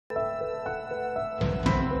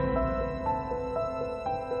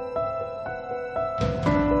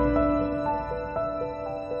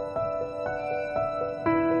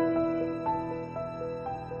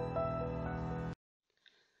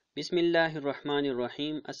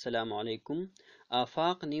Bismillahirrahmanirrahim. Assalamu alaikum.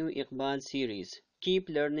 Afaq New Iqbal series. Keep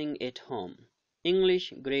learning at home.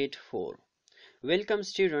 English Grade 4. Welcome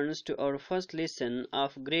students to our first lesson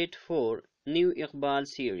of Grade 4 New Iqbal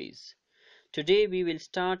series. Today we will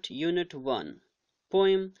start Unit 1.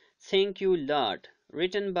 Poem Thank You Lord,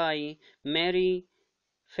 written by Mary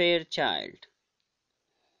Fairchild.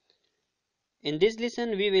 In this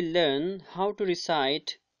lesson we will learn how to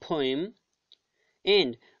recite poem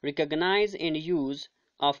and recognize and use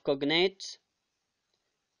of cognates.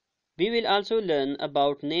 We will also learn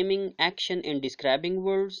about naming action and describing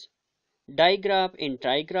words, digraph and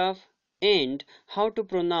trigraph, and how to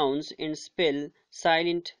pronounce and spell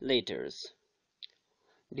silent letters.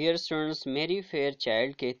 Dear students, मेरी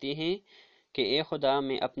Fairchild कहती हैं कि ए खुदा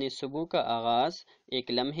मैं अपने सुबह का आगाज़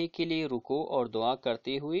एक लम्हे के लिए रुको और दुआ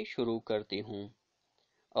करते हुए शुरू करती हूँ,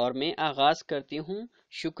 और मैं आगाज़ करती हूँ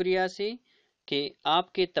शुक्रिया से कि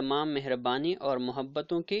आपके तमाम मेहरबानी और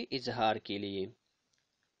मोहब्बतों के इजहार के लिए।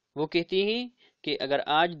 वो कहती हैं कि अगर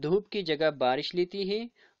आज धूप की जगह बारिश लेती है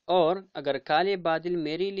और अगर काले बादल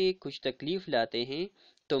मेरे लिए कुछ तकलीफ लाते हैं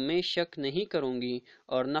तो मैं शक नहीं करूंगी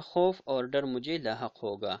और न खौफ और डर मुझे लाहक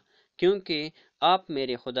होगा, क्योंकि आप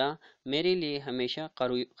मेरे खुदा मेरे लिए हमेशा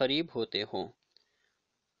करीब होते हो।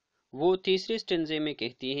 वो तीसरे स्टेंजे में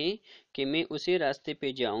कहती हैं कि मैं उसी रास्ते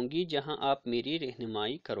पे जाऊंगी जहां आप मेरी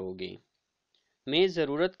रहनुमाई करोगे। मैं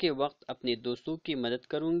ज़रूरत के वक्त अपने दोस्तों की मदद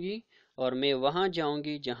करूंगी और मैं वहां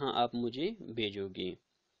जाऊंगी जहां आप मुझे भेजोगे।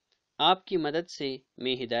 आपकी मदद से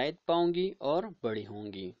मैं हिदायत पाऊंगी और बड़ी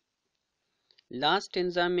होंगी। लास्ट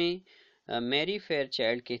स्टेंजा में मैरी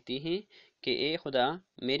फेयरचाइल्ड कहती हैं कि ए खुदा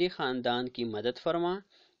मेरे ख़ानदान की मदद फरमा,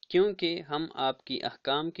 क्योंकि हम आपकी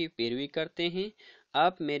अहकाम की पैरवी करते हैं।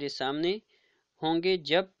 आप मेरे सामने होंगे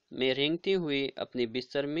जब मैं रेंगते हुए अपने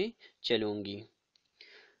बिस्तर में चलूंगी।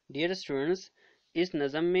 डियर स्टूडेंट्स, इस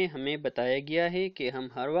नज़म में हमें बताया गया है कि हम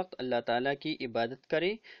हर वक्त अल्लाह ताला की इबादत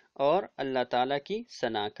करें और अल्लाह ताला की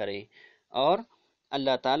सना करें और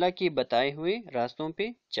अल्लाह ताला की बताए हुए रास्तों पे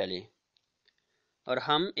चलें, और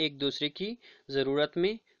हम एक दूसरे की ज़रूरत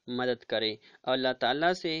में मदद करें और अल्लाह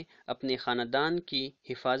ताला से अपने ख़ानदान की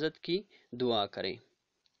हिफाजत की दुआ करें।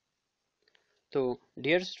 तो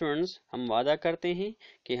डियर स्टूडेंट्स, हम वादा करते हैं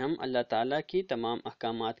कि हम अल्लाह ताला की तमाम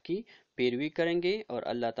अहकामात की पैरवी करेंगे और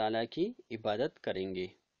अल्लाह ताला की इबादत करेंगे।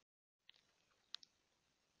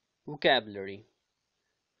 Vocabulary.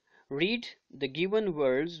 Read the given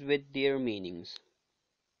words with their meanings.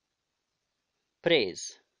 Praise.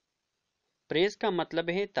 Praise का मतलब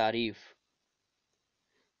है तारीफ।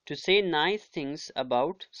 To say nice things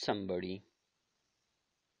about somebody.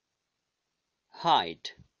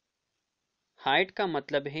 Hide. Hide का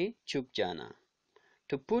मतलब है छुप जाना।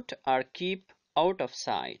 To put or keep out of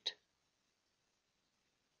sight.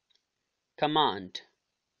 Command.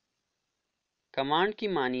 Command की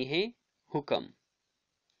मानी है हुक्म।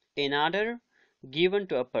 An order given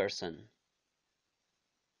to a person.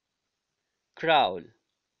 Crawl.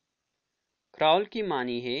 Crawl की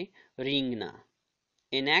मानी है रेंगना।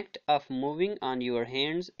 An act of moving on your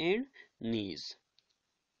hands and knees.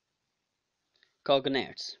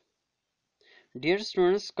 Cognates. Dear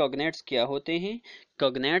students, cognates क्या होते हैं?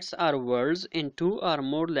 Cognates are words in two or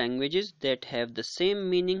more languages that have the same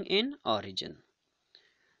meaning in origin.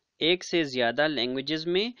 एक से ज़्यादा languages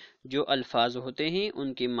में जो अल्फाज होते हैं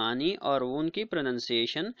उनकी मानी और उनकी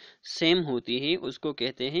प्रोनंसिएशन सेम होती है, उसको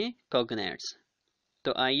कहते हैं कॉग्नेट्स।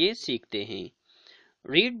 तो आइए सीखते हैं।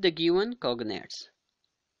 Read the given कॉग्नेट्स।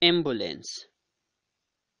 Ambulance,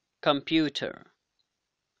 computer,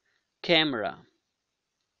 camera,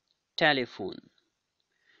 telephone.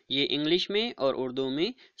 ये इंग्लिश में और उर्दू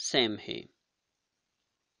में सेम है।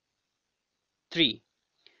 3.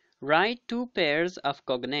 Write two pairs of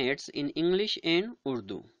cognates in English and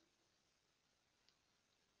Urdu.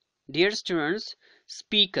 Dear students,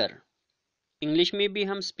 speaker. English में भी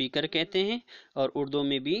हम स्पीकर कहते हैं और उर्दू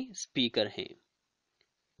में भी स्पीकर हैं।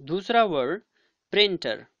 दूसरा वर्ड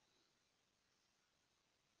प्रिंटर।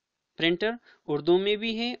 प्रिंटर उर्दू में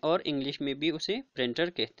भी है और इंग्लिश में भी उसे प्रिंटर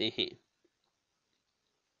कहते हैं।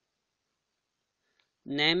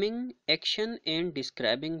 Naming, action and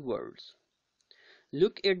describing words.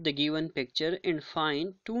 Look at the given picture and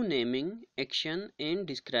find two naming, action and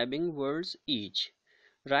describing words each.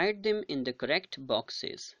 Write them in the correct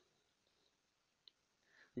boxes.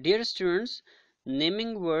 Dear students,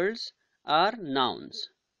 naming words are nouns.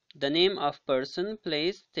 The name of person,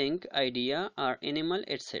 place, thing, idea or animal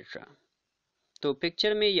etc. तो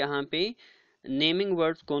picture में यहाँ पे naming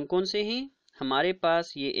words कौन कौन से हैं? हमारे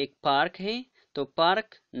पास ये एक पार्क है, तो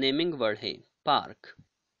पार्क नेमिंग वर्ड है, पार्क।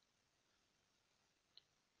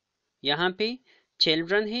 यहाँ पे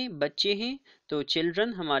चिल्ड्रन है, बच्चे हैं, तो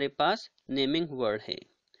चिल्ड्रन हमारे पास नेमिंग वर्ड है।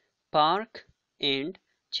 Park and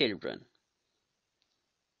children.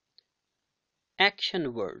 Action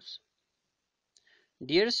words.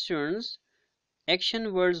 Dear students, action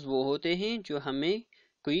words वो होते हैं जो हमें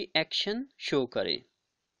कोई एक्शन शो करे।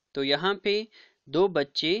 तो यहाँ पे दो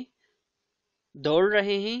बच्चे दौड़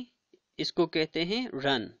रहे हैं, इसको कहते हैं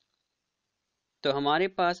रन। तो हमारे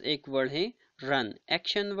पास एक वर्ड है run,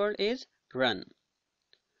 action word is run.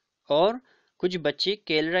 और कुछ बच्चे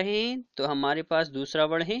खेल रहे हैं, तो हमारे पास दूसरा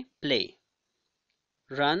वर्ड है play.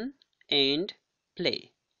 Run and play.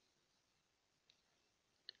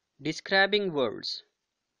 Describing words.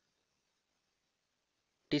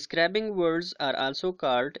 Describing words are also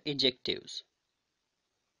called adjectives.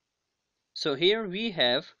 So here we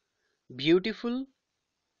have beautiful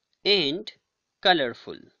and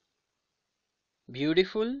colorful.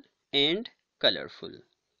 Beautiful and colorful.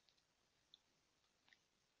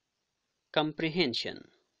 Comprehension.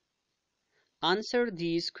 Answer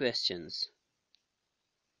these questions.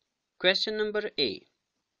 Question number A.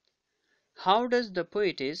 How does the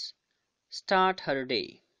poetess start her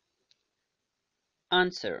day?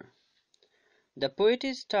 Answer. The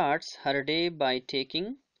poetess starts her day by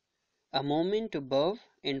taking a moment to bow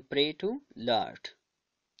and pray to Lord.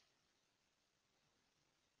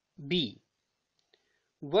 B.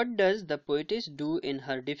 What does the poetess do in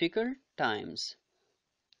her difficult times?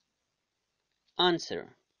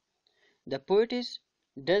 Answer. The poetess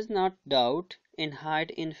does not doubt and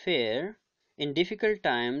hide in fear in difficult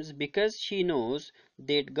times because she knows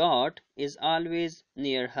that God is always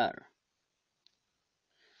near her.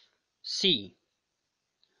 C.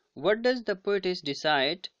 What does the poetess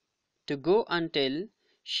decide to go until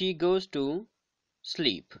she goes to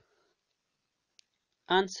sleep?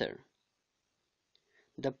 Answer.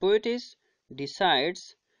 The poetess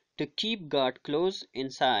decides to keep God close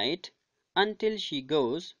in sight until she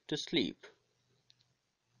goes to sleep.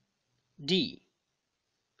 D.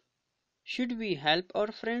 Should we help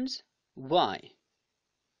our friends? Why?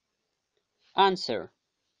 Answer.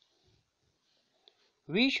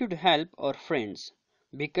 We should help our friends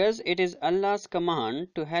because it is Allah's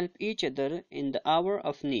command to help each other in the hour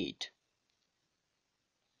of need.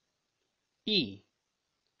 E.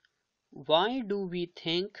 Why do we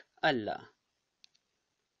thank Allah?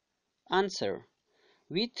 Answer.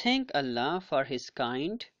 We thank Allah for His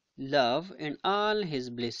kind, love and all His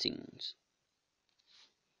blessings.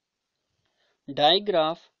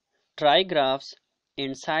 Digraph, trigraphs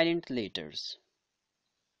and silent letters.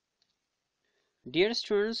 Dear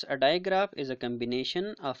students, a digraph is a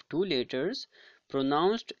combination of two letters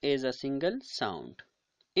pronounced as a single sound,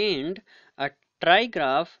 and a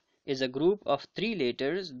trigraph is a group of three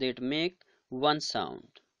letters that make one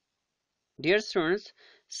sound. Dear students,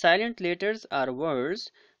 silent letters are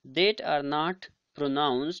words that are not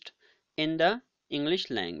pronounced in the English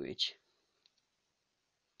language.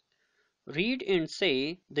 Read and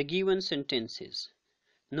say the given sentences.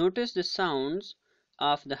 Notice the sounds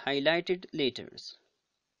of the highlighted letters.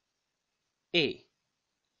 A.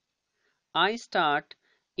 I start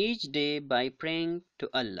each day by praying to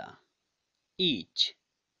Allah. Each.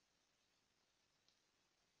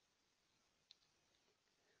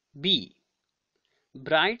 B.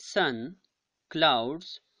 Bright sun,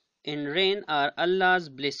 clouds, and rain are Allah's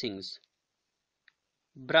blessings.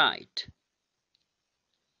 Bright.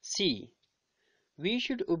 C. We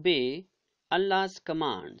should obey Allah's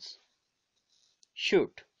commands.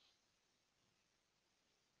 Should.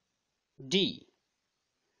 D.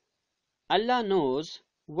 Allah knows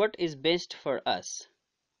what is best for us.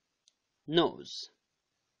 Knows.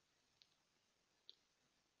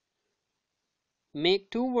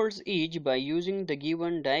 Make two words each by using the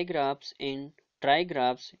given digraphs and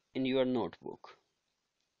trigraphs in your notebook.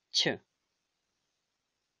 Ch.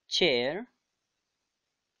 Chair.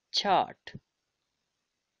 Chart.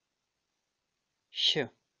 Sh.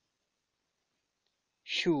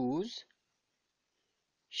 Shoes.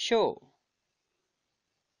 Show.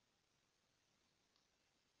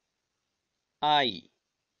 I.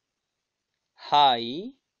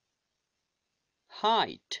 High.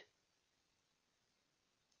 Height.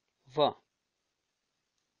 W.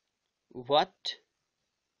 What.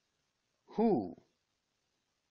 Who.